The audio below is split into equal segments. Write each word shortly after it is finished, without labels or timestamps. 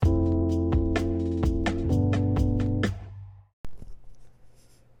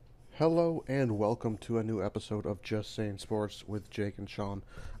Hello and welcome to a new episode of Just Saying Sports with Jake and Sean.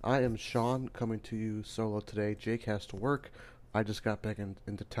 I am Sean coming to you solo today. Jake has to work. I just got back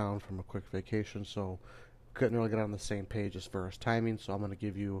into town from a quick vacation, so couldn't really get on the same page as far as timing. So I'm going to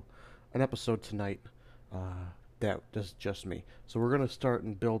give you an episode tonight that is just me. So we're going to start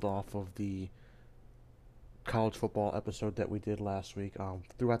and build off of the college football episode that we did last week.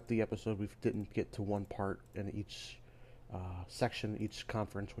 Throughout the episode, we didn't get to one part in each section, each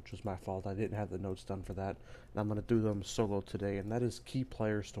conference, which was my fault. I didn't have the notes done for that, and I'm going to do them solo today, and that is key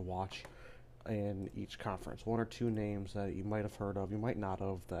players to watch in each conference. One or two names that you might have heard of, you might not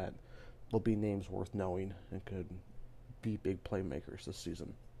have, that will be names worth knowing and could be big playmakers this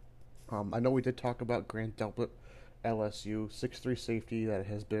season. I know we did talk about Grant Delpit, LSU, 6'3 safety that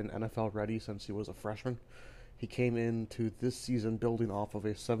has been NFL ready since he was a freshman. He came into this season building off of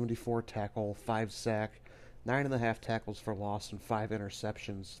a 74 tackle, 5 sack, 9.5 tackles for loss, and 5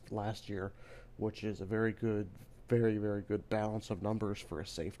 interceptions last year, which is a very good, very, very good balance of numbers for a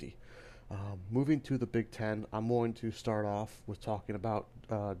safety. Moving to the Big Ten, I'm going to start off with talking about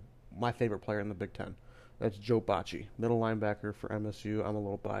my favorite player in the Big Ten. That's Joe Bachie, middle linebacker for MSU. I'm a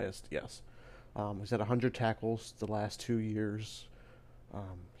little biased, yes. He's had 100 tackles the last 2 years.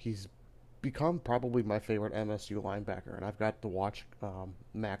 He's become probably my favorite MSU linebacker, and I've got to watch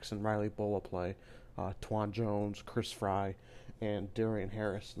Max and Riley Bola play. Twan Jones, Chris Fry, and Darian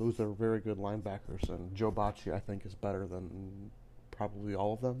Harris. Those are very good linebackers, and Joe Bachie, I think, is better than probably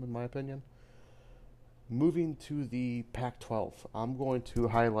all of them, in my opinion. Moving to the Pac-12, I'm going to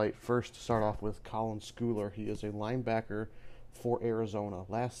highlight first to start off with Colin Schooler. He is a linebacker for Arizona.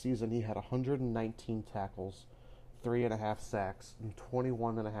 Last season, he had 119 tackles, 3.5 sacks, and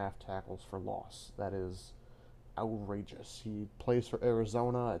 21.5 tackles for loss. That is outrageous. He plays for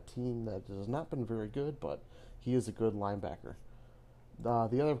Arizona, a team that has not been very good, but he is a good linebacker.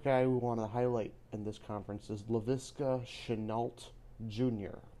 The other guy we want to highlight in this conference is Laviska Shenault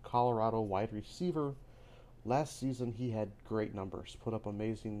Jr., Colorado wide receiver. Last season, he had great numbers, put up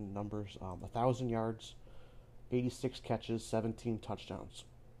amazing numbers, 1,000 yards, 86 catches, 17 touchdowns.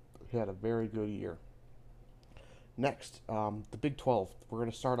 He had a very good year. Next, the Big 12. We're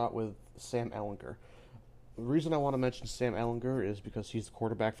going to start out with Sam Ehlinger. The reason I want to mention Sam Ehlinger is because he's the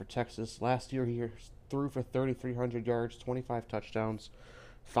quarterback for Texas. Last year, he threw for 3,300 yards, 25 touchdowns,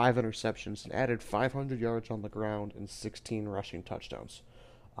 5 interceptions, and added 500 yards on the ground and 16 rushing touchdowns.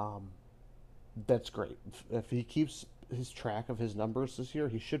 That's great. If he keeps his track of his numbers this year,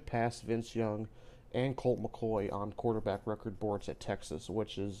 he should pass Vince Young and Colt McCoy on quarterback record boards at Texas,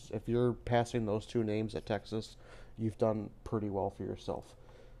 which is, if you're passing those two names at Texas, you've done pretty well for yourself.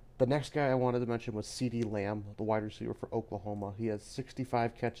 The next guy I wanted to mention was CeeDee Lamb, the wide receiver for Oklahoma. He had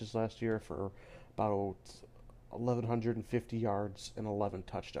 65 catches last year for about 1,150 yards and 11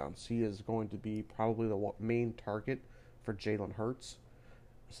 touchdowns. He is going to be probably the main target for Jalen Hurts,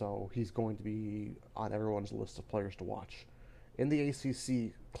 so he's going to be on everyone's list of players to watch. In the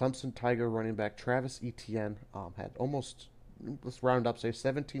ACC, Clemson Tiger running back Travis Etienne had almost, let's round up, say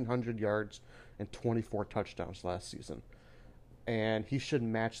 1,700 yards and 24 touchdowns last season. And he should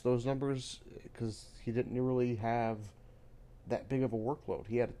match those numbers because he didn't really have that big of a workload.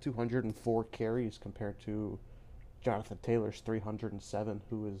 He had 204 carries compared to Jonathan Taylor's 307,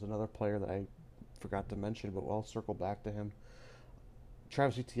 who is another player that I forgot to mention, but I'll circle back to him.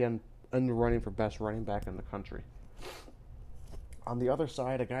 Travis Etienne in the running for best running back in the country. On the other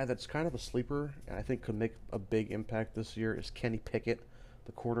side, a guy that's kind of a sleeper and I think could make a big impact this year is Kenny Pickett,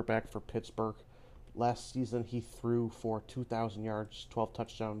 the quarterback for Pittsburgh. Last season, he threw for 2,000 yards, 12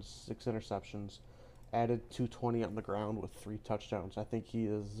 touchdowns, 6 interceptions, added 220 on the ground with 3 touchdowns. I think he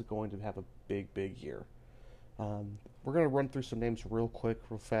is going to have a big, big year. We're going to run through some names real quick,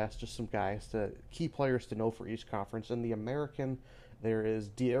 real fast, just some guys, key players to know for each conference. In the American, there is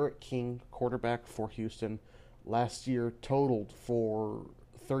De'Aaron King, quarterback for Houston. Last year, totaled for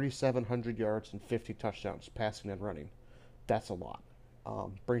 3,700 yards and 50 touchdowns, passing and running. That's a lot.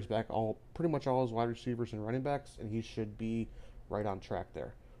 Brings back pretty much all his wide receivers and running backs, and he should be right on track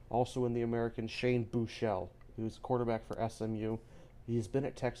there. Also in the American, Shane Buechele, who's quarterback for SMU. He's been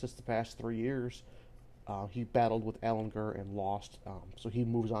at Texas the past 3 years. He battled with Ehlinger and lost, so he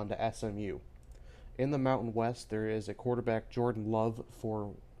moves on to SMU. In the Mountain West, there is a quarterback, Jordan Love,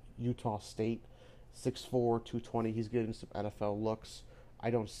 for Utah State. 6'4", 220. He's getting some NFL looks. I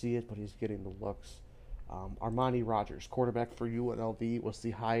don't see it, but he's getting the looks. Armani Rogers, quarterback for UNLV, was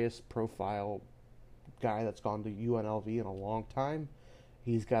the highest profile guy that's gone to UNLV in a long time.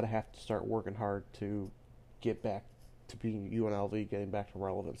 He's got to have to start working hard to get back to being UNLV, getting back to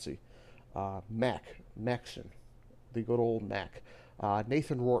relevancy. Maxon, the good old Mac.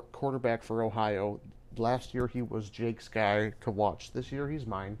 Nathan Rourke, quarterback for Ohio. Last year he was Jake's guy to watch. This year he's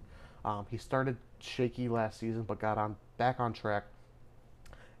mine. He started shaky last season, but got on back on track.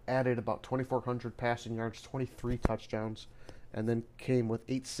 Added about 2,400 passing yards, 23 touchdowns, and then came with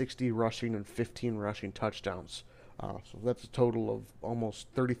 860 rushing and 15 rushing touchdowns. So that's a total of almost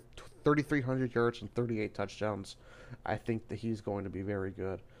 3,300 yards and 38 touchdowns. I think that he's going to be very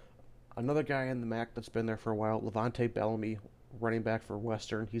good. Another guy in the MAC that's been there for a while, Levante Bellamy, running back for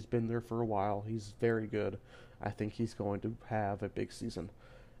Western. He's been there for a while. He's very good. I think he's going to have a big season.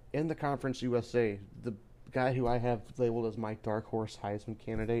 In the Conference USA, the guy who I have labeled as my dark horse Heisman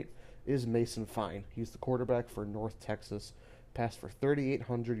candidate is Mason Fine. He's the quarterback for North Texas. Passed for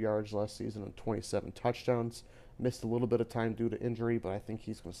 3,800 yards last season and 27 touchdowns. Missed a little bit of time due to injury, but I think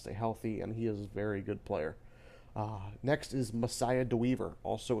he's going to stay healthy, and he is a very good player. Next is Messiah DeWeaver,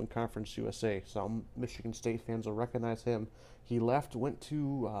 also in Conference USA. Some Michigan State fans will recognize him. He left, went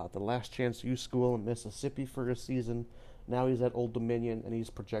to the Last Chance U School in Mississippi for a season. Now he's at Old Dominion, and he's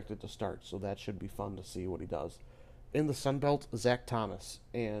projected to start, so that should be fun to see what he does. In the Sun Belt, Zach Thomas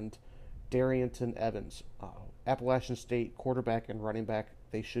and Darrynton Evans. Appalachian State quarterback and running back,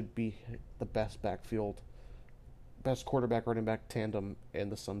 they should be the best quarterback running back tandem in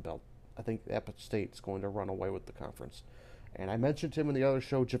the Sun Belt. I think App State's going to run away with the conference. And I mentioned him in the other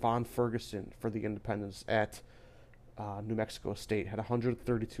show, Javon Ferguson for the Independents at New Mexico State. Had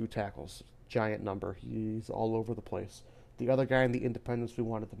 132 tackles. Giant number. He's all over the place. The other guy in the Independents we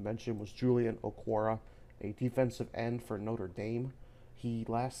wanted to mention was Julian Okwara, a defensive end for Notre Dame. He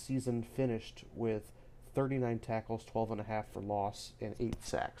last season finished with 39 tackles, 12.5 for loss, and 8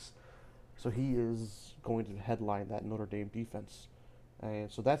 sacks. So he is going to headline that Notre Dame defense.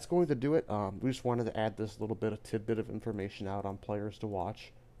 And so that's going to do it. We just wanted to add this little bit of tidbit of information out on players to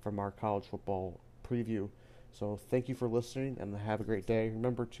watch from our college football preview. So thank you for listening, and have a great day.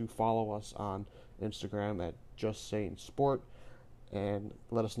 Remember to follow us on Instagram at Just Saying Sport, and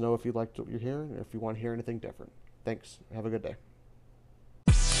let us know if you liked what you're hearing, or if you want to hear anything different. Thanks. Have a good day.